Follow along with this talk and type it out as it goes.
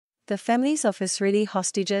The families of Israeli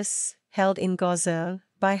hostages, held in Gaza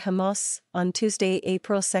by Hamas on Tuesday,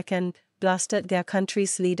 April 2, blasted their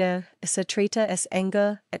country's leader as a traitor as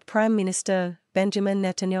anger at Prime Minister Benjamin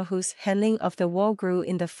Netanyahu's handling of the war grew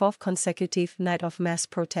in the fourth consecutive night of mass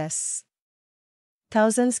protests.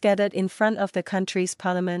 Thousands gathered in front of the country's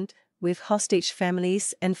parliament, with hostage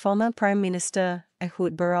families and former Prime Minister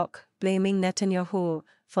Ehud Barak blaming Netanyahu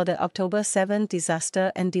for the October 7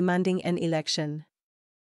 disaster and demanding an election.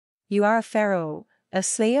 "You are a pharaoh, a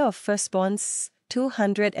slayer of firstborns.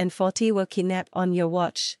 240 were kidnapped on your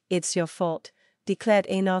watch, it's your fault," declared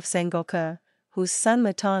Einov Zengoka, whose son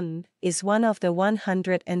Matan is one of the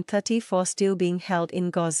 134 still being held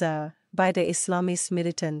in Gaza by the Islamist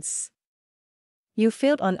militants. "You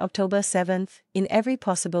failed on October 7 in every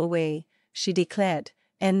possible way," she declared,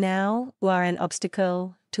 "and now you are an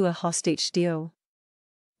obstacle to a hostage deal."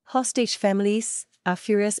 Hostage families are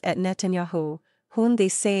furious at Netanyahu, whom they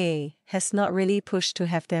say has not really pushed to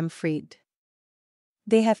have them freed.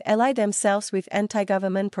 They have allied themselves with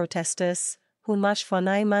anti-government protesters, who marched for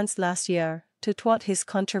 9 months last year to thwart his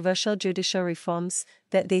controversial judicial reforms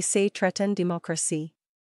that they say threaten democracy.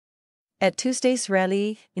 At Tuesday's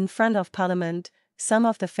rally in front of Parliament, some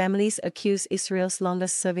of the families accused Israel's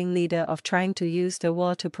longest-serving leader of trying to use the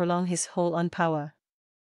war to prolong his hold on power.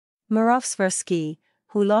 Merav Svarsky,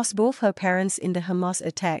 who lost both her parents in the Hamas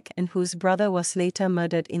attack and whose brother was later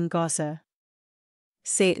murdered in Gaza,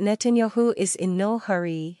 said Netanyahu is in no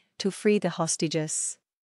hurry to free the hostages.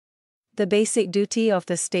 "The basic duty of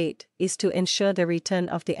the state is to ensure the return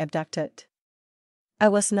of the abducted. I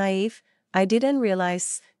was naive, I didn't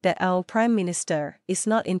realize that our Prime Minister is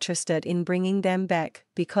not interested in bringing them back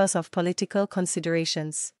because of political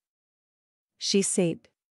considerations," she said.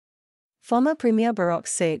 Former Premier Barak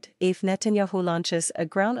said if Netanyahu launches a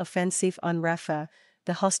ground offensive on Rafah,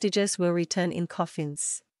 the hostages will return in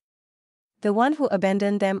coffins. "The one who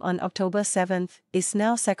abandoned them on October 7 is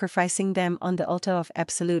now sacrificing them on the altar of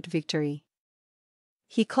absolute victory."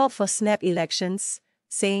 He called for snap elections,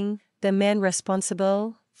 saying the man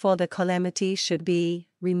responsible for the calamity should be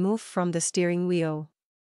removed from the steering wheel.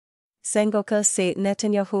 Zengoka said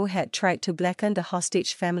Netanyahu had tried to blacken the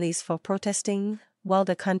hostage families for protesting while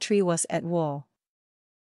the country was at war.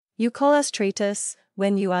 "You call us traitors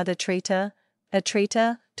when you are the traitor, a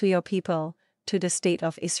traitor to your people, to the state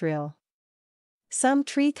of Israel." Some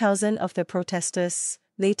 3,000 of the protesters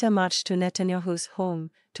later marched to Netanyahu's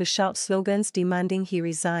home to shout slogans demanding he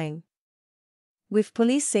resign, with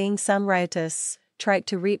police saying some rioters tried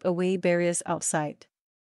to rip away barriers outside.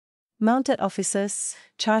 Mounted officers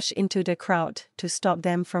charged into the crowd to stop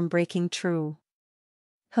them from breaking through.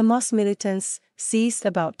 Hamas militants seized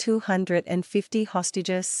about 250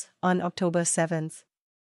 hostages on October 7,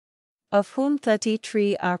 of whom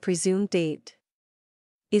 33 are presumed dead.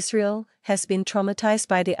 Israel has been traumatized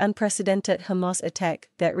by the unprecedented Hamas attack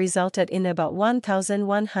that resulted in about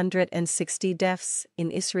 1,160 deaths in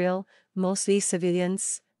Israel, mostly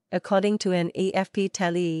civilians, according to an AFP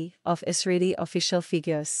tally of Israeli official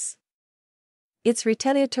figures. Its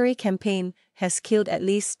retaliatory campaign has killed at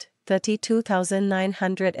least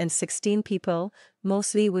 32,916 people,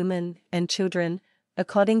 mostly women and children,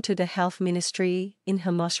 according to the health ministry in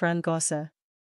Hamas-run Gaza.